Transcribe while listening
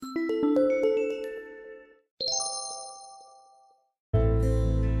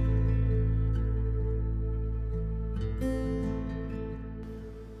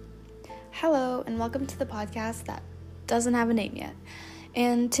Hello, and welcome to the podcast that doesn't have a name yet.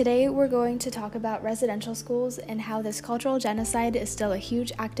 And today we're going to talk about residential schools and how this cultural genocide is still a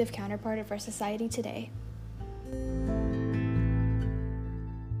huge active counterpart of our society today.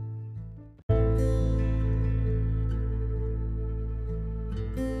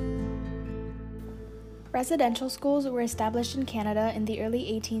 Residential schools were established in Canada in the early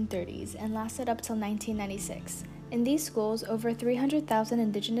 1830s and lasted up till 1996. In these schools, over 300,000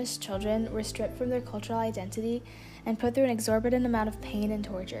 Indigenous children were stripped from their cultural identity and put through an exorbitant amount of pain and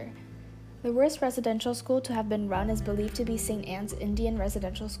torture. The worst residential school to have been run is believed to be St. Anne's Indian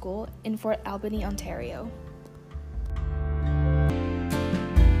Residential School in Fort Albany, Ontario.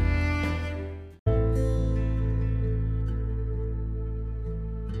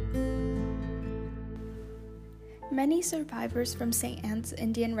 Many survivors from St. Anne's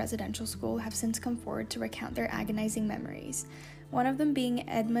Indian Residential School have since come forward to recount their agonizing memories, one of them being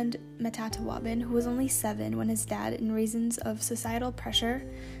Edmund Metatawabin, who was only 7 when his dad, in reasons of societal pressure,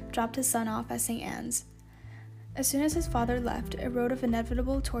 dropped his son off at St. Anne's. As soon as his father left, a road of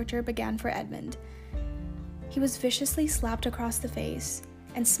inevitable torture began for Edmund. He was viciously slapped across the face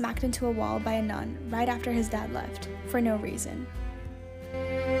and smacked into a wall by a nun right after his dad left, for no reason.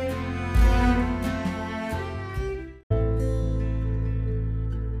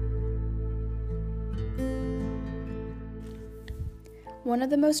 One of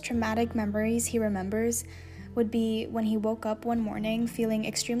the most traumatic memories he remembers would be when he woke up one morning feeling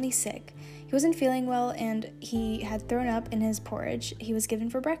extremely sick. He wasn't feeling well and he had thrown up in his porridge he was given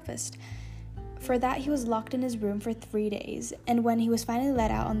for breakfast. For that, he was locked in his room for 3 days, and when he was finally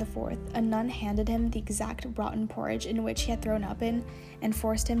let out on the 4th, a nun handed him the exact rotten porridge in which he had thrown up in and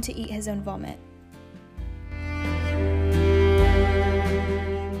forced him to eat his own vomit.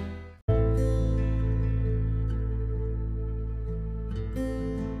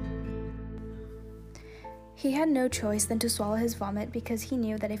 He had no choice than to swallow his vomit because he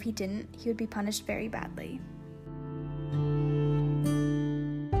knew that if he didn't, he would be punished very badly.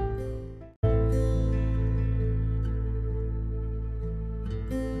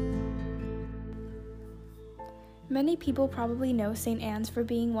 Many people probably know St. Anne's for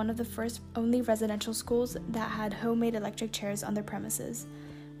being one of the only residential schools that had homemade electric chairs on their premises,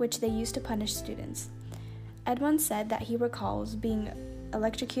 which they used to punish students. Edmund said that he recalls being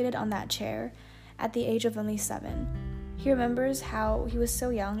electrocuted on that chair at the age of only 7. He remembers how he was so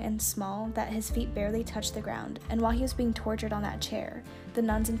young and small that his feet barely touched the ground, and while he was being tortured on that chair, the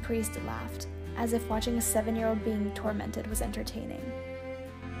nuns and priests laughed, as if watching a 7-year-old being tormented was entertaining.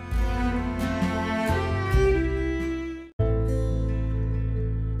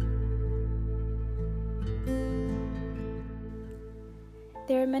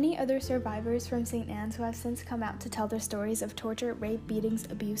 There are many other survivors from St. Anne's who have since come out to tell their stories of torture, rape, beatings,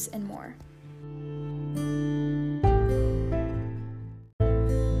 abuse, and more.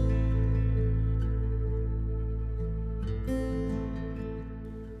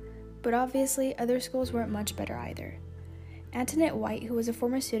 But obviously, other schools weren't much better either. Antoinette White, who was a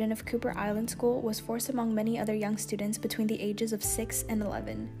former student of Cooper Island School, was forced among many other young students between the ages of 6 and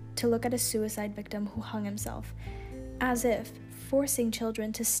 11 to look at a suicide victim who hung himself, as if forcing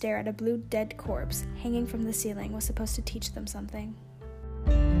children to stare at a blue dead corpse hanging from the ceiling was supposed to teach them something.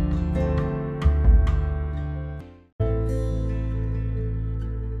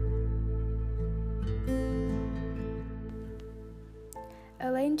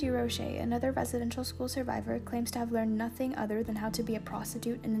 Elaine Durocher, another residential school survivor, claims to have learned nothing other than how to be a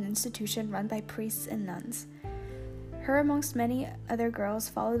prostitute in an institution run by priests and nuns. Her, amongst many other girls,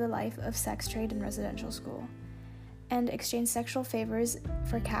 followed the life of sex trade in residential school and exchanged sexual favors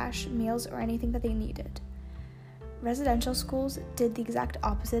for cash, meals, or anything that they needed. Residential schools did the exact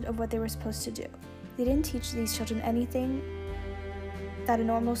opposite of what they were supposed to do. They didn't teach these children anything that a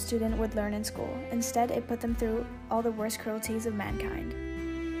normal student would learn in school. Instead, it put them through all the worst cruelties of mankind.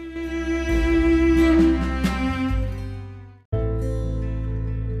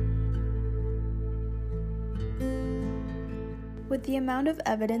 With the amount of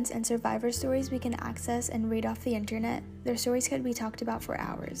evidence and survivor stories we can access and read off the internet, their stories could be talked about for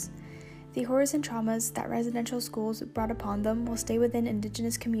hours. The horrors and traumas that residential schools brought upon them will stay within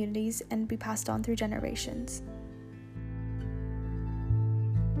Indigenous communities and be passed on through generations.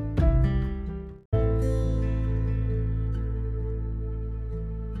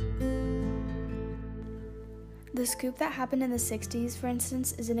 The scoop that happened in the 60s, for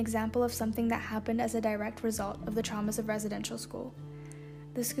instance, is an example of something that happened as a direct result of the traumas of residential school.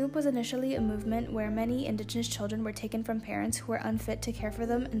 The Scoop was initially a movement where many Indigenous children were taken from parents who were unfit to care for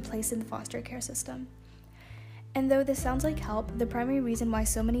them and placed in the foster care system. And though this sounds like help, the primary reason why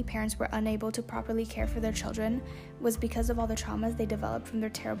so many parents were unable to properly care for their children was because of all the traumas they developed from their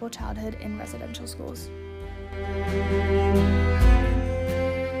terrible childhood in residential schools.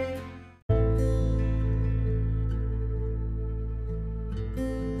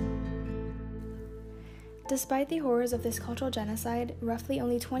 Despite the horrors of this cultural genocide, roughly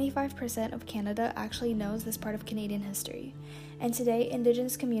only 25% of Canada actually knows this part of Canadian history, and today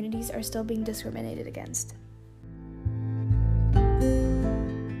Indigenous communities are still being discriminated against.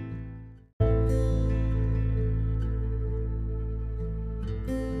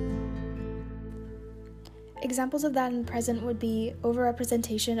 Examples of that in the present would be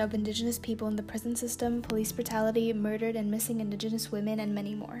overrepresentation of Indigenous people in the prison system, police brutality, murdered and missing Indigenous women, and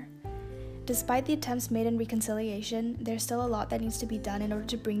many more. Despite the attempts made in reconciliation, there's still a lot that needs to be done in order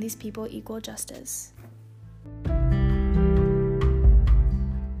to bring these people equal justice.